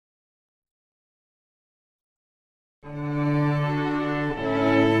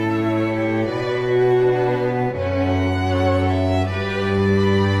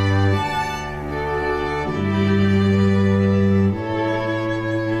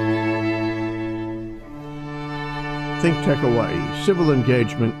ThinkTech Hawaii. Civil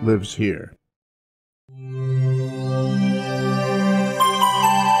engagement lives here.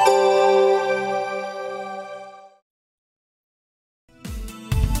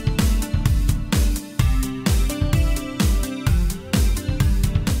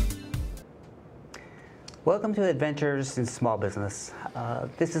 Welcome to Adventures in Small Business.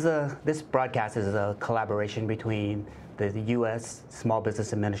 This broadcast is a collaboration between the U.S. Small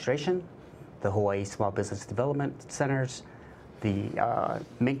Business Administration, the Hawaii Small Business Development Centers, the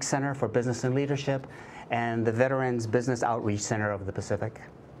Mink Center for Business and Leadership, and the Veterans Business Outreach Center of the Pacific.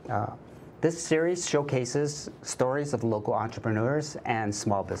 This series showcases stories of local entrepreneurs and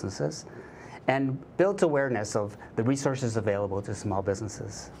small businesses and builds awareness of the resources available to small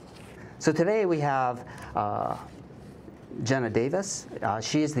businesses. So today we have Jenna Davis.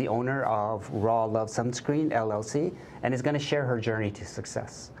 She is the owner of Raw Love Sunscreen, LLC, and is going to share her journey to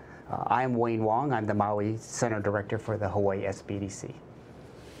success. I'm Wayne Wong. I'm the Maui Center Director for the Hawaii SBDC.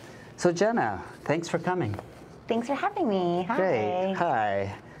 So Jenna, thanks for coming. Thanks for having me. Hi. Great.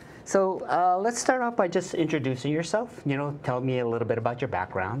 Hi. So let's start off by just introducing yourself. Tell me a little bit about your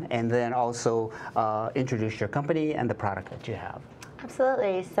background, and then also introduce your company and the product that you have.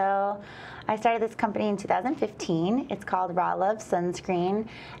 Absolutely. So I started this company in 2015. It's called Raw Love Sunscreen,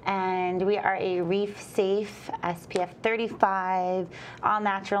 and we are a reef-safe, SPF 35,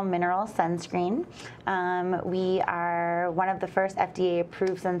 all-natural mineral sunscreen. We are one of the first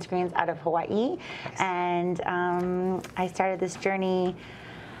FDA-approved sunscreens out of Hawaii, and I started this journey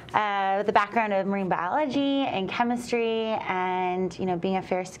with a background of marine biology and chemistry, and being a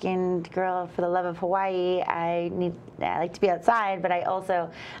fair-skinned girl for the love of Hawaii, I like to be outside, but I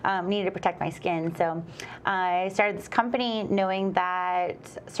also needed to protect my skin. So I started this company knowing that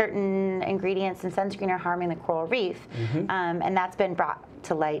certain ingredients in sunscreen are harming the coral reef, and that's been brought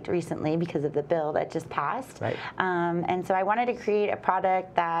to light recently because of the bill that just passed. Right. And so I wanted to create a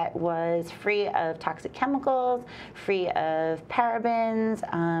product that was free of toxic chemicals, free of parabens,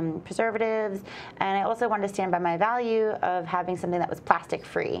 preservatives, and I also wanted to stand by my value of having something that was plastic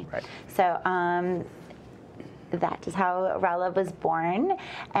free. Right. So that is how Raw Love was born,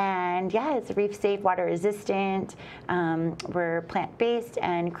 and yeah, it's reef safe, water resistant. We're plant-based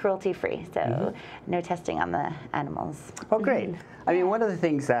and cruelty-free, so no testing on the animals. Oh, great. I mean, one of the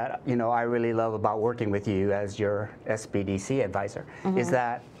things that I really love about working with you as your SBDC advisor is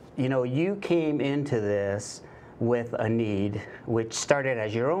that you came into this with a need, which started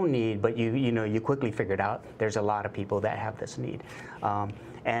as your own need, but you quickly figured out there's a lot of people that have this need.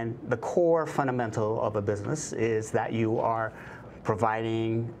 And the core fundamental of a business is that you are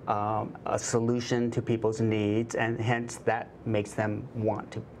providing a solution to people's needs, and hence that makes them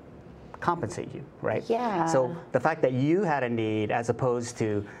want to compensate you, right? Yeah. So the fact that you had a need, as opposed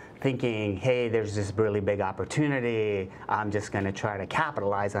to thinking, hey, there's this really big opportunity, I'm just going to try to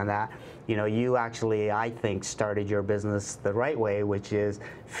capitalize on that. You actually, I think, started your business the right way, which is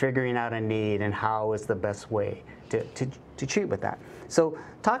figuring out a need and how is the best way to treat with that. So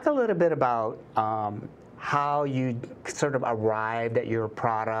talk a little bit about how you sort of arrived at your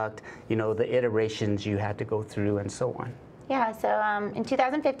product, the iterations you had to go through and so on. Yeah, so in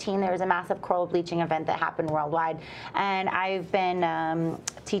 2015, there was a massive coral bleaching event that happened worldwide, and I've been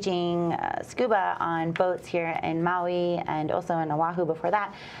teaching scuba on boats here in Maui and also in Oahu before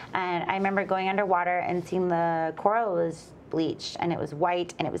that, and I remember going underwater and seeing the coral was bleached, and it was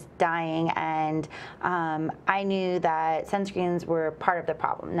white, and it was dying, and I knew that sunscreens were part of the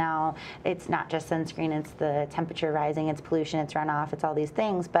problem. Now, it's not just sunscreen, it's the temperature rising, it's pollution, it's runoff, it's all these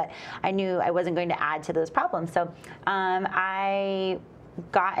things, but I knew I wasn't going to add to those problems. So I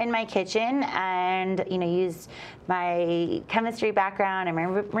got in my kitchen and used my chemistry background and my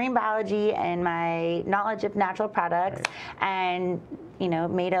marine biology and my knowledge of natural products, and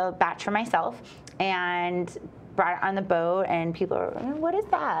made a batch for myself and brought it on the boat, and people were, what is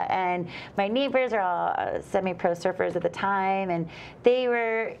that? And my neighbors are all semi-pro surfers at the time, and they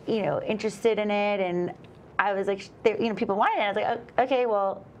were, interested in it, and I was like, people wanted it. I was like, okay,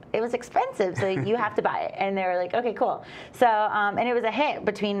 well, it was expensive, so you have to buy it. And they were like, okay, cool. So, and it was a hit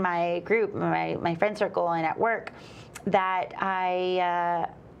between my group, my friend circle, and at work, that I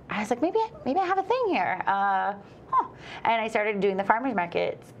was like, maybe I have a thing here. And I started doing the farmers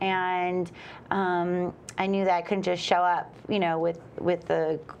markets, and I knew that I couldn't just show up, with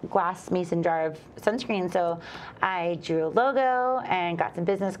the glass mason jar of sunscreen. So I drew a logo and got some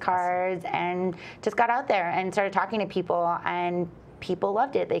business cards and just got out there and started talking to people, and people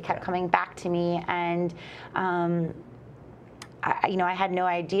loved it. They kept coming back to me, and I had no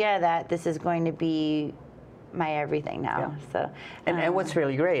idea that this is going to be my everything now. Yeah. So, and what's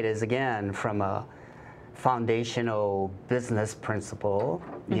really great is, again, from foundational business principle,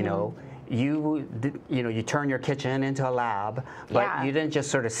 you know, you turn your kitchen into a lab, but you didn't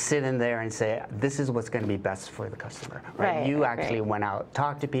just sort of sit in there and say, this is what's going to be best for the customer. Right? You actually went out,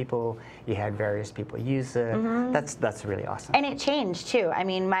 talked to people, you had various people use it. That's really awesome. And it changed too. I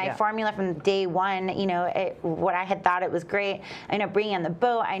mean, my formula from day one, you know, what I had thought it was great, I know bringing on the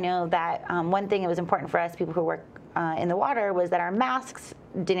boat, I know that one thing that was important for us, people who work in the water, was that our masks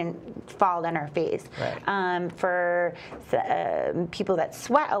didn't fall on our face. For people that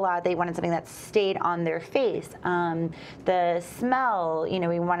sweat a lot, they wanted something that stayed on their face. The smell, you know,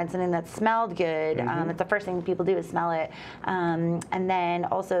 we wanted something that smelled good. That's the first thing people do is smell it. And then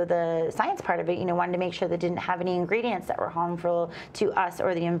also the science part of it, you know, wanted to make sure that it didn't have any ingredients that were harmful to us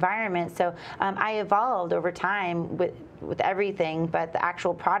or the environment. So I evolved over time with everything, but the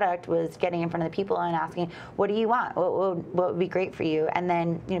actual product was getting in front of the people and asking, what do you want? What would be great for you? And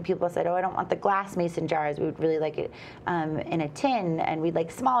then, you know, people said, oh, I don't want the glass mason jars. We would really like it in a tin, and we'd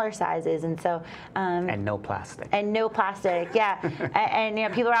like smaller sizes. And so and no plastic. And no plastic, yeah. and you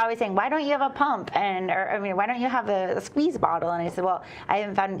know, people are always saying, why don't you have a pump? Or I mean, why don't you have a squeeze bottle? And I said, well, I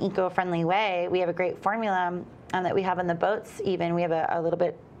haven't found an eco-friendly way. We have a great formula that we have on the boats. Even we have a little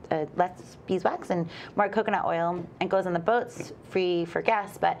bit less beeswax and more coconut oil, and goes on the boats free for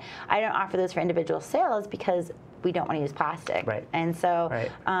guests. But I don't offer those for individual sales because we don't want to use plastic. And so,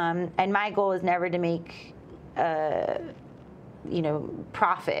 and my goal is never to make, you know,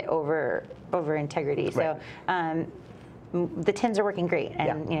 profit over integrity. So the tins are working great,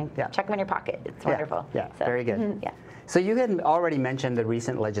 and you know, check them in your pocket. It's wonderful. So, very good. Yeah. So you had already mentioned the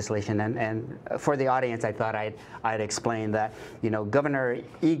recent legislation, and for the audience, I thought I'd explain that, you know, Governor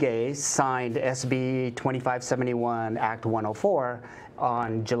Ige signed SB 2571 Act 104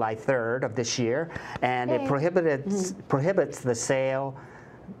 on July 3rd of this year, and it prohibits the sale,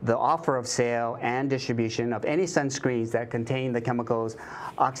 the offer of sale and distribution of any sunscreens that contain the chemicals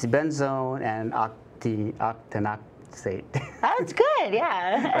oxybenzone and octinoxate. That's good,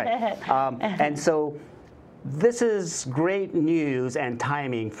 yeah. And so this is great news and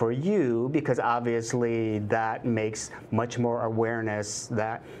timing for you, because obviously that makes much more awareness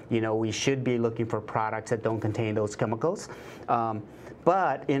that, you know, we should be looking for products that don't contain those chemicals.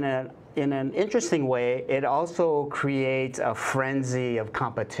 But in an interesting way, it also creates a frenzy of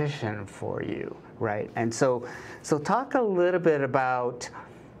competition for you, right? And so talk a little bit about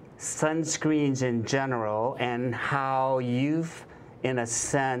sunscreens in general and how you've, in a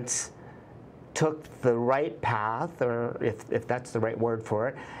sense, took the right path, or if that's the right word for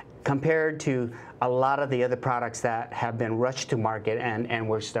it, compared to a lot of the other products that have been rushed to market and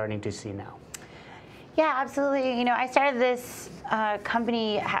we're starting to see now. Yeah, absolutely. You know, I started this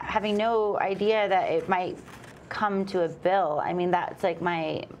company having no idea that it might come to a bill. I mean, that's like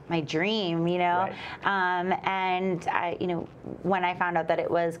my dream, you know. And I, you know, when I found out that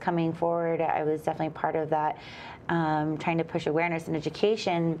it was coming forward, I was definitely part of that, trying to push awareness and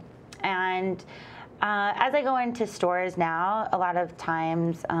education. And as I go into stores now, a lot of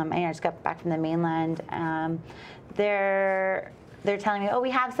times, I just got back from the mainland, they're telling me, oh, we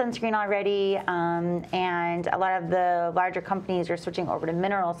have sunscreen already, and a lot of the larger companies are switching over to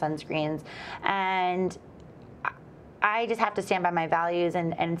mineral sunscreens. And I just have to stand by my values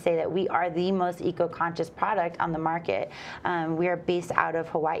and say that we are the most eco-conscious product on the market. We are based out of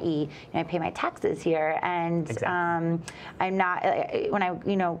Hawaii, and I pay my taxes here. And I'm not, when I,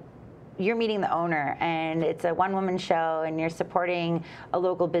 you know, you're meeting the owner, and it's a one-woman show, and you're supporting a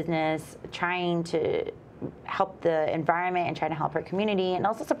local business, trying to help the environment and trying to help our community, and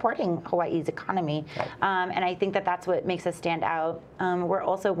also supporting Hawaii's economy. And I think that that's what makes us stand out. We're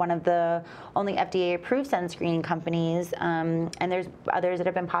also one of the only FDA-approved sunscreen companies, and there's others that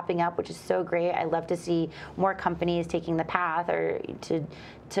have been popping up, which is so great. I love to see more companies taking the path or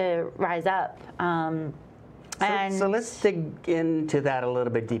to rise up. So let's dig into that a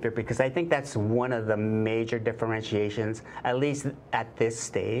little bit deeper, because I think that's one of the major differentiations, at least at this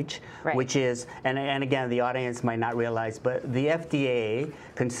stage, which is, and again, the audience might not realize, but the FDA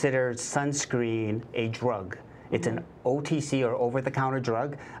considers sunscreen a drug. It's an OTC, or over-the-counter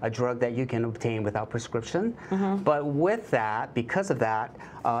drug, a drug that you can obtain without prescription. But with that, because of that,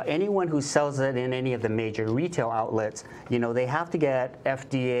 anyone who sells it in any of the major retail outlets, you know, they have to get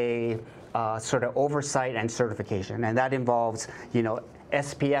FDA sort of oversight and certification, and that involves, you know,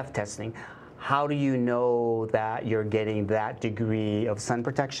 SPF testing. How do you know that you're getting that degree of sun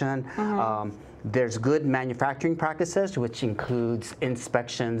protection? There's good manufacturing practices, which includes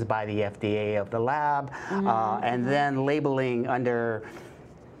inspections by the FDA of the lab, and then labeling under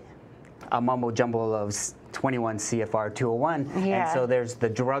a mumbo jumbo of 21 CFR 201, Yeah. and so there's the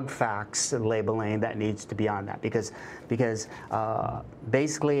drug facts labeling that needs to be on that because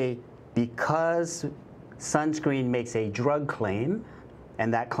basically because sunscreen makes a drug claim,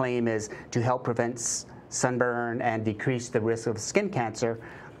 and that claim is to help prevent sunburn and decrease the risk of skin cancer,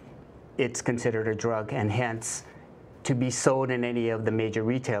 it's considered a drug, and hence to be sold in any of the major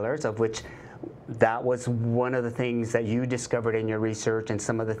retailers, of which that was one of the things that you discovered in your research and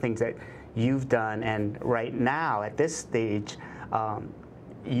some of the things that you've done. And right now, at this stage,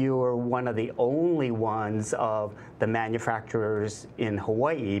 you're one of the only ones of the manufacturers in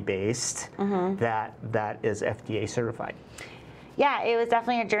Hawaii based that is FDA certified. Yeah, it was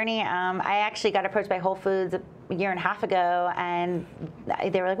definitely a journey. I actually got approached by Whole Foods a year and a half ago, and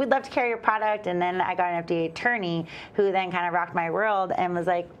they were like, we'd love to carry your product. And then I got an FDA attorney who then kind of rocked my world and was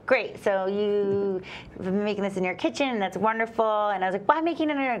like, great, so you've been making this in your kitchen, and that's wonderful. And I was like, well, I'm making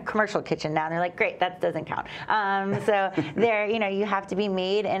it in a commercial kitchen now. And they're like, great, that doesn't count. So there, you have to be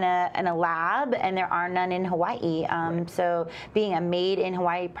made in a lab, and there are none in Hawaii. So being a made in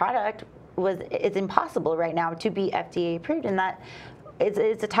Hawaii product it's impossible right now to be FDA approved, and that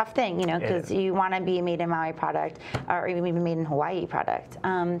it's a tough thing, because you want to be a made in Maui product or even made in Hawaii product.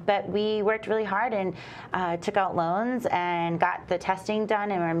 But we worked really hard and took out loans and got the testing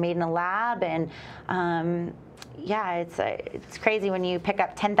done, and we're made in a lab. And yeah, it's crazy when you pick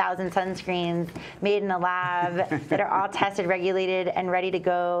up 10,000 sunscreens made in a lab that are all tested, regulated, and ready to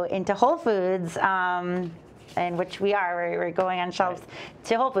go into Whole Foods. And which we are, we're going on shelves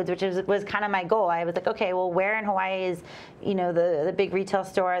to Whole Foods, which was kind of my goal. I was like, okay, well, where in Hawaii is, the big retail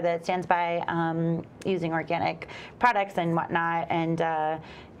store that stands by using organic products and whatnot, and that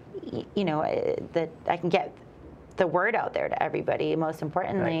I can get the word out there to everybody, most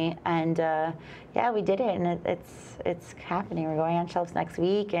importantly. And yeah, we did it, and it's happening. We're going on shelves next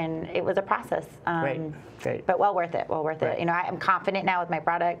week, and it was a process. Great. But well worth it. Well worth it. I'm confident now with my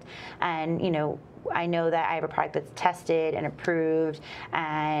product, and I know that I have a product that's tested and approved,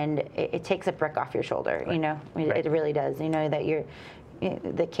 and it takes a brick off your shoulder. It really does. That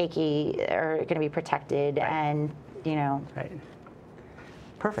the keiki are going to be protected, and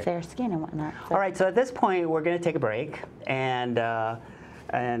Perfect. fair skin and whatnot. So. All right. So at this point, we're going to take a break, and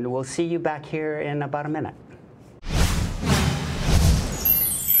we'll see you back here in about a minute.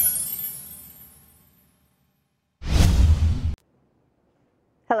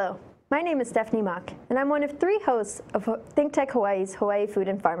 Hello, my name is Stephanie Mock, and I'm one of 3 hosts of ThinkTech Hawaii's Hawaii Food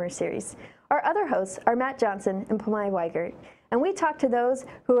and Farmers series. Our other hosts are Matt Johnson and Pamai Weigert, and we talk to those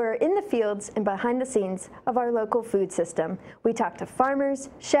who are in the fields and behind the scenes of our local food system. We talk to farmers,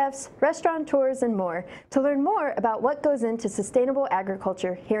 chefs, restaurateurs, and more to learn more about what goes into sustainable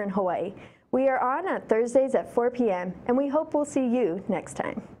agriculture here in Hawaii. We are on Thursdays at 4 p.m., and we hope we'll see you next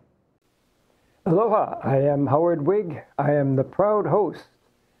time. Aloha, I am Howard Wigg. I am the proud host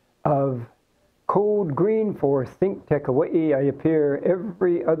of Code Green for ThinkTech Hawaii. I appear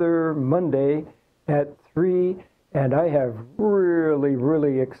every other Monday at 3, and I have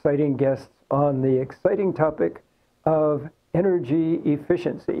really exciting guests on the exciting topic of energy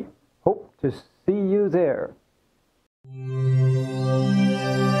efficiency. Hope to see you there.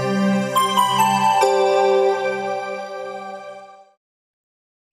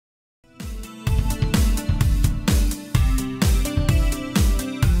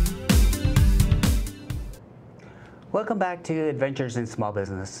 Welcome back to Adventures in Small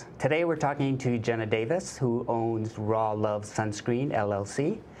Business. Today we're talking to Jenna Davis, who owns Raw Love Sunscreen,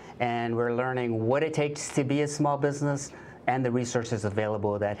 LLC, and we're learning what it takes to be a small business and the resources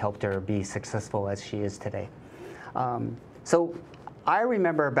available that helped her be successful as she is today. So I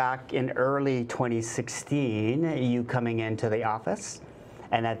remember back in early 2016, you coming into the office.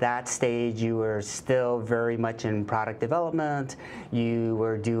 And at that stage, you were still very much in product development. You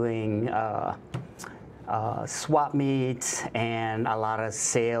were doing swap meets and a lot of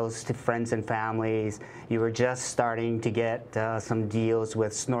sales to friends and families. You were just starting to get some deals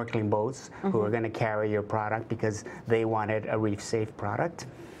with snorkeling boats who were going to carry your product because they wanted a reef-safe product.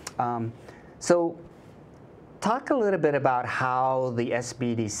 So talk a little bit about how the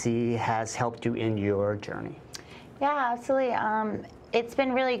SBDC has helped you in your journey. Yeah, absolutely. It's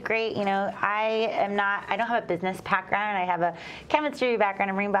been really great. I don't have a business background. I have a chemistry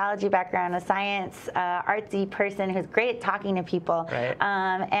background, a marine biology background, a science, artsy person who's great at talking to people. Right.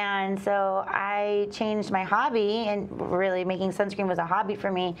 And so I changed my hobby, and really making sunscreen was a hobby for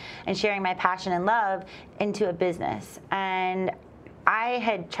me, and sharing my passion and love into a business. And I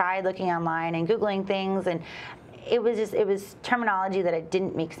had tried looking online and Googling things, and it was terminology that it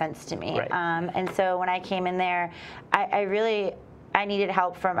didn't make sense to me. Right. And so when I came in there, I really I needed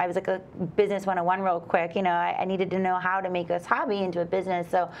help from, I was like a business 101 real quick, you know, I needed to know how to make this hobby into a business.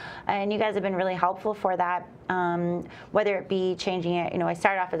 So, and you guys have been really helpful for that, whether it be changing it, you know, I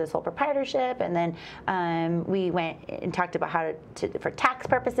started off as a sole proprietorship, and then we went and talked about how for tax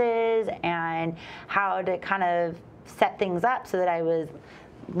purposes and how to kind of set things up so that I was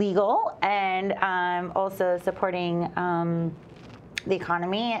legal and also supporting the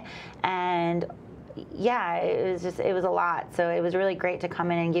economy. And yeah, it was a lot. So it was really great to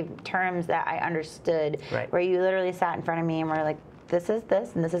come in and give terms that I understood, right. where you literally sat in front of me and were like, this is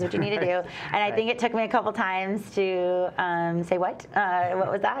this, and this is what you need to do. And I think it took me a couple times to say, what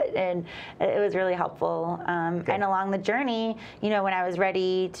was that? And it was really helpful. And along the journey, you know, when I was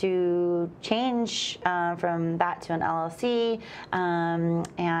ready to change from that to an LLC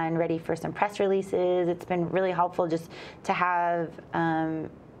and ready for some press releases, it's been really helpful just to have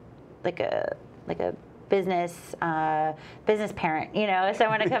like a business parent, you know,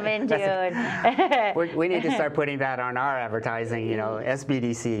 someone to come into. We need to start putting that on our advertising, you know,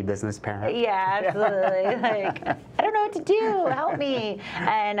 SBDC, business parent. Yeah, absolutely. Like, I don't know what to do, help me.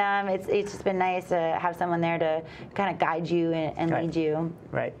 And it's just been nice to have someone there to kind of guide you and lead you.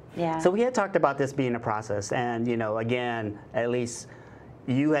 Right. Yeah. So we had talked about this being a process, and, you know, again, at least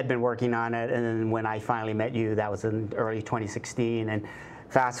you had been working on it, and then when I finally met you, that was in early 2016, and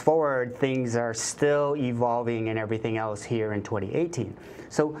fast forward, things are still evolving and everything else here in 2018.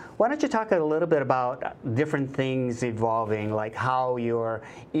 So why don't you talk a little bit about different things evolving, like how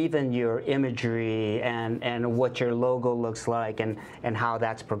even your imagery and what your logo looks like, and how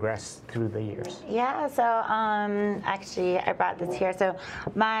that's progressed through the years. Yeah, so actually I brought this here. So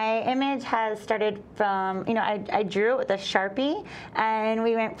my image has started from, you know, I drew it with a Sharpie, and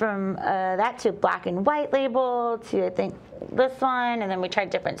we went from that to black and white label to, I think, this one, and then we tried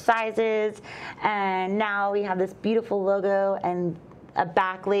different sizes, and now we have this beautiful logo and a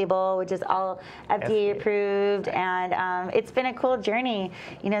back label, which is all FDA approved, and it's been a cool journey,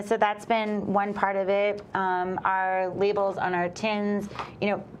 you know. So that's been one part of it. Our labels on our tins, you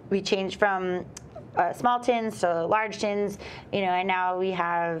know, we changed from small tins to large tins, you know, and now we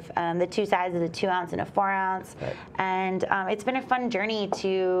have the two sizes, a 2 ounce and a 4 ounce, and it's been a fun journey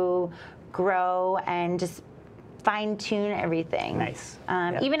to grow and just fine-tune everything. Nice.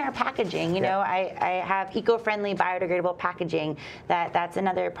 Even our packaging, you know, I have eco-friendly, biodegradable packaging. That's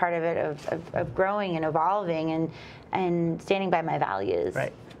another part of it, of growing and evolving and standing by my values.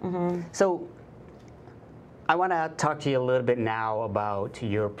 Right. So I want to talk to you a little bit now about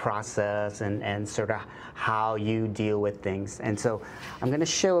your process and sort of how you deal with things. And so I'm going to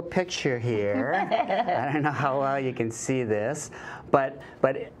show a picture here. I don't know how well you can see this, but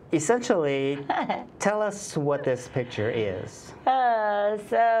essentially, tell us what this picture is.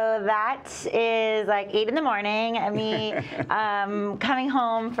 So that is like 8 in the morning. Me coming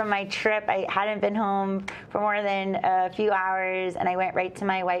home from my trip. I hadn't been home for more than a few hours, and I went right to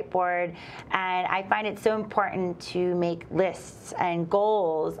my whiteboard. And I find it so important to make lists and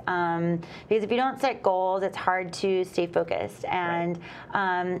goals, because if you don't set goals, it's hard to stay focused. And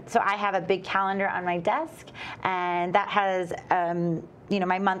so I have a big calendar on my desk, and that has you know,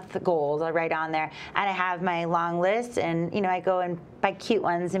 my month goals are right on there, and I have my long list, and, you know, I go and buy cute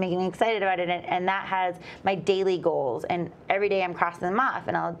ones to make me excited about it, and that has my daily goals, and every day I'm crossing them off,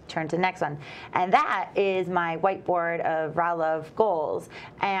 and I'll turn to the next one, and that is my whiteboard of Raw Love goals,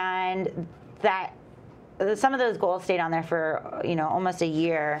 and that. Some of those goals stayed on there for, you know, almost a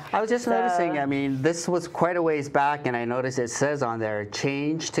year. I was just noticing, I mean, this was quite a ways back, and I noticed it says on there,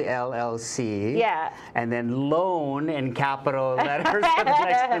 change to LLC. Yeah. And then loan in capital letters with an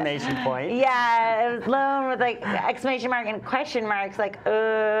exclamation point. Yeah, it was loan with like exclamation mark and question marks, like, you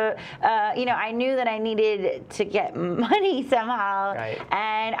know, I knew that I needed to get money somehow. Right.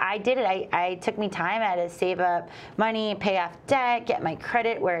 And I did it. I took me time. I had to save up money, pay off debt, get my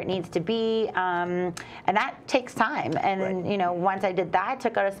credit where it needs to be. And that takes time. And then, you know, once I did that, I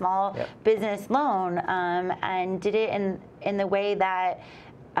took out a small business loan and did it in the way that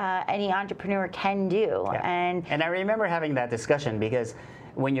any entrepreneur can do. And I remember having that discussion, because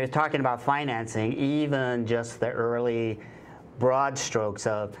when you're talking about financing, even just the early broad strokes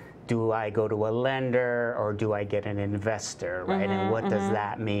of, do I go to a lender or do I get an investor, right? And what does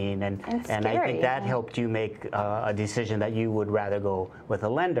that mean? And I think that helped you make a decision that you would rather go with a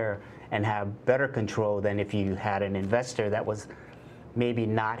lender and have better control than if you had an investor that was maybe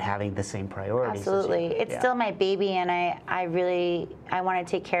not having the same priorities. Absolutely. It's still my baby, and I really want to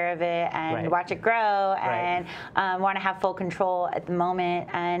take care of it and watch it grow, and want to have full control at the moment.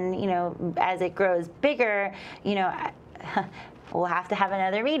 And, you know, as it grows bigger, you know, we'll have to have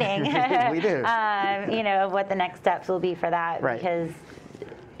another meeting. We do. You know, what the next steps will be for that, Right. because,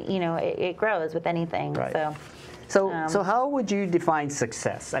 you know, it grows with anything. Right. So So how would you define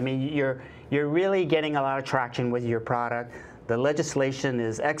success? I mean, you're really getting a lot of traction with your product. The legislation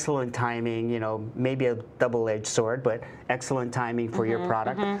is excellent timing, you know, maybe a double-edged sword, but excellent timing for your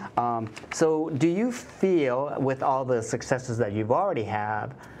product. So do you feel, with all the successes that you've already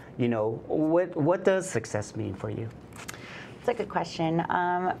have, you know, what does success mean for you? It's a good question.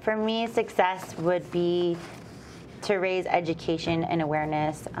 For me, success would be to raise education and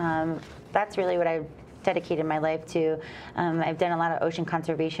awareness. That's really what I've dedicated my life to. I've done a lot of ocean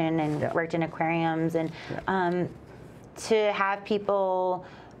conservation and worked in aquariums, and to have people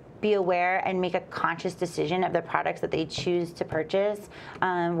be aware and make a conscious decision of the products that they choose to purchase,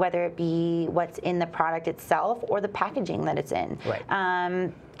 whether it be what's in the product itself or the packaging that it's in.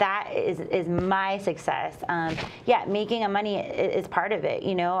 Right. That is my success. Yeah, making money is part of it.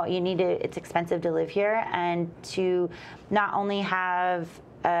 You know, you need to. It's expensive to live here, and to not only have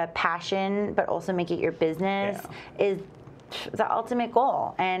a passion but also make it your business is the ultimate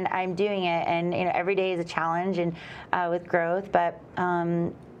goal, and I'm doing it. And you know, every day is a challenge, and with growth. But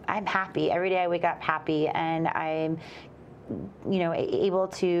I'm happy every day. I wake up happy, and I'm, you know, able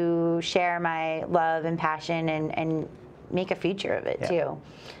to share my love and passion and make a future of it too.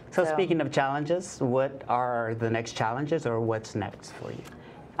 So speaking of challenges, what are the next challenges, or what's next for you?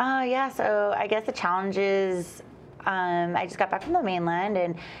 Yeah, so I guess the challenges, I just got back from the mainland,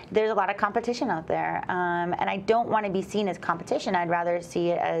 and there's a lot of competition out there. And I don't want to be seen as competition. I'd rather see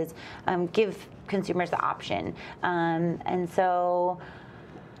it as give consumers the option. And so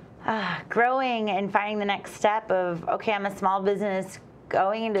growing and finding the next step of, okay, I'm a small business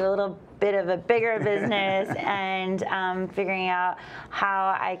going into a little bit of a bigger business, and figuring out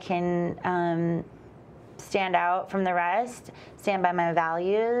how I can stand out from the rest, stand by my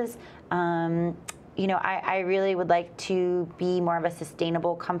values. You know, I really would like to be more of a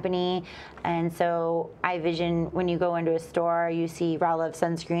sustainable company, and so I vision when you go into a store, you see Raw Love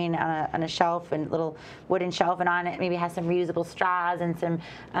Sunscreen on a shelf, and little wooden shelf, and on it maybe has some reusable straws and some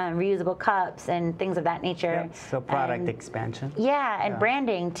reusable cups and things of that nature. Yep. So product expansion. Yeah, and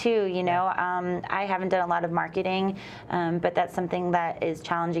branding too. You know, I haven't done a lot of marketing, but that's something that is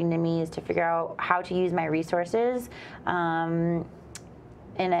challenging to me, is to figure out how to use my resources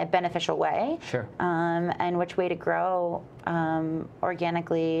in a beneficial way, and which way to grow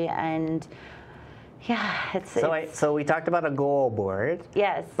organically. And so we talked about a goal board.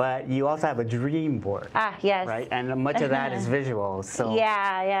 Yes. But you also have a dream board. Yes. Right, and much of that is visual. So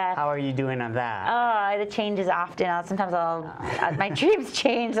how are you doing on that? Oh, it changes often. Sometimes my dreams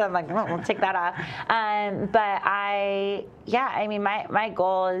change. So I'm like, oh, we'll take that off. But I mean, my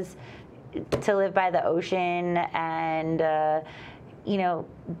goal is to live by the ocean and you know,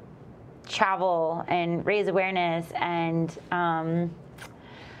 travel and raise awareness, and I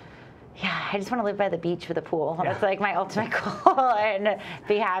just want to live by the beach with a pool. That's like my ultimate goal, and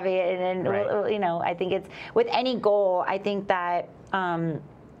be happy. And you know, I think it's with any goal. I think that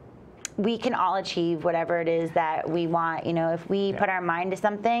we can all achieve whatever it is that we want. You know, if we put our mind to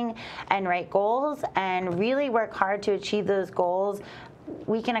something and write goals and really work hard to achieve those goals,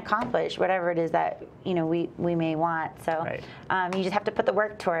 we can accomplish whatever it is that, you know, we may want. So you just have to put the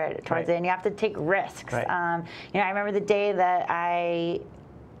work towards it, and you have to take risks. You know, I remember the day that I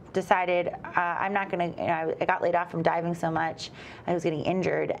decided I'm not going to, you know, I got laid off from diving so much. I was getting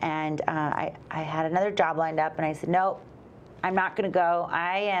injured, and I had another job lined up, and I said, nope, I'm not going to go.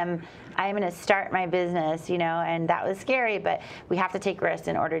 I am going to start my business, you know, and that was scary, but we have to take risks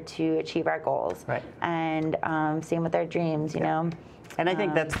in order to achieve our goals. And same with our dreams, you know. And I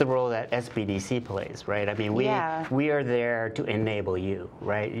think that's the role that SBDC plays, right? I mean, we are there to enable you,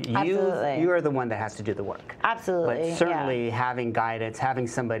 right? You are the one that has to do the work. Absolutely. But certainly having guidance, having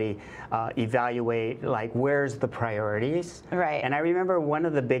somebody evaluate, like, where's the priorities. And I remember one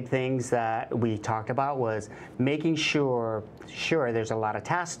of the big things that we talked about was making sure there's a lot of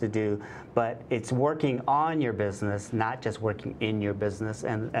tasks to do, but it's working on your business, not just working in your business,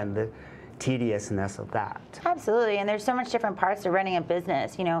 and the tediousness of that. Absolutely, and there's so much different parts to running a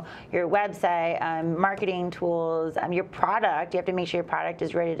business. You know, your website, marketing tools, your product. You have to make sure your product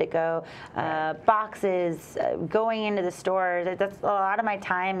is ready to go. Boxes, going into the stores. That's a lot of my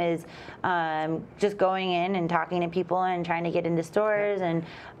time is just going in and talking to people and trying to get into stores and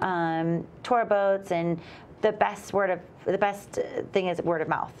tour boats and the best thing is word of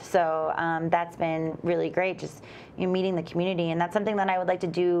mouth. So that's been really great, just meeting the community, and that's something that I would like to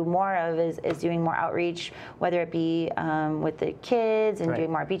do more of, is doing more outreach, whether it be with the kids and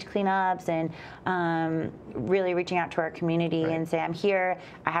doing more beach cleanups, and really reaching out to our community and say, I'm here,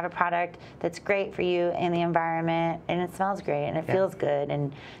 I have a product that's great for you in the environment, and it smells great, and it feels good,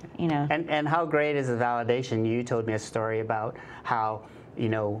 and And how great is the validation? You told me a story about how,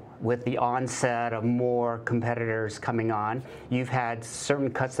 with the onset of more competitors coming on, you've had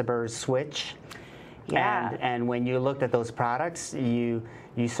certain customers switch. Yeah. And when you looked at those products, you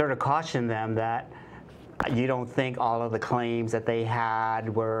sort of cautioned them that you don't think all of the claims that they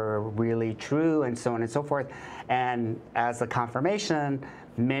had were really true, and so on and so forth. And as a confirmation,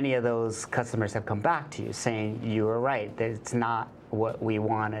 many of those customers have come back to you saying you were right, that it's not what we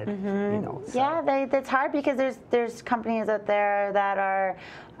wanted. So. Yeah, it's hard because there's companies out there that are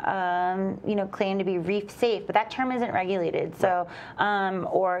claim to be reef safe, but that term isn't regulated. So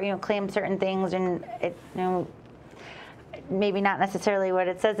or claim certain things, and it maybe not necessarily what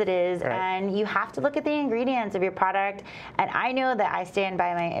it says it is, and you have to look at the ingredients of your product. And I know that I stand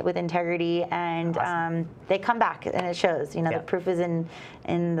by with integrity, and they come back, and it shows. The proof is in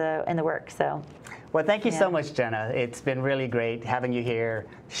the work. So. Well, thank you so much, Jenna. It's been really great having you here,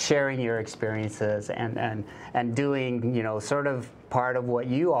 sharing your experiences, and doing sort of part of what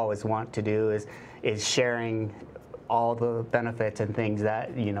you always want to do is sharing all the benefits and things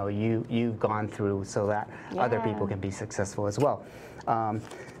that you've gone through, so that other people can be successful as well. And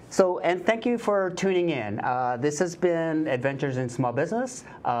thank you for tuning in. This has been Adventures in Small Business.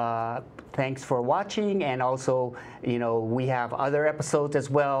 Thanks for watching, and also, we have other episodes as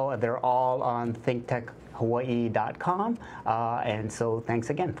well. They're all on ThinkTechHawaii.com, and so thanks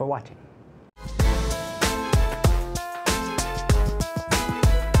again for watching.